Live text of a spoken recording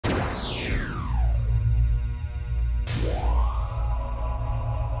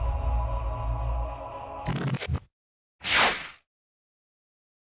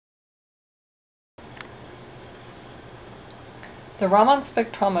The Raman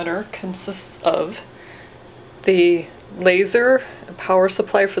spectrometer consists of the laser, a power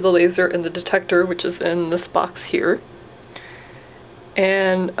supply for the laser, and the detector, which is in this box here.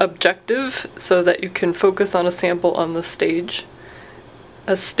 An objective so that you can focus on a sample on the stage.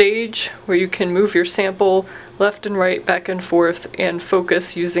 A stage where you can move your sample left and right, back and forth, and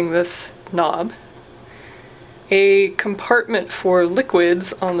focus using this knob. A compartment for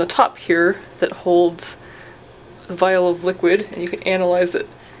liquids on the top here that holds a vial of liquid, and you can analyze it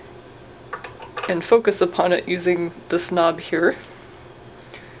and focus upon it using this knob here.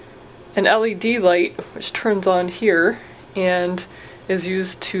 An LED light which turns on here and is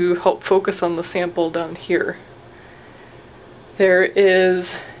used to help focus on the sample down here. There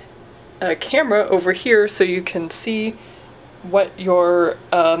is a camera over here so you can see what your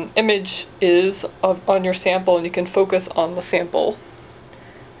image is on your sample, and you can focus on the sample,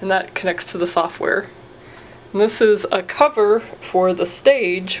 and that connects to the software. And this is a cover for the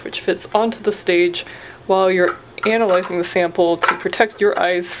stage, which fits onto the stage while you're analyzing the sample to protect your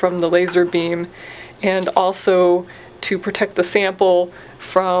eyes from the laser beam, and also to protect the sample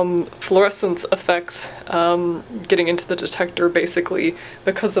from fluorescence effects getting into the detector, basically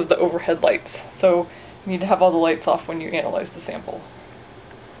because of the overhead lights. So you need to have all the lights off when you analyze the sample.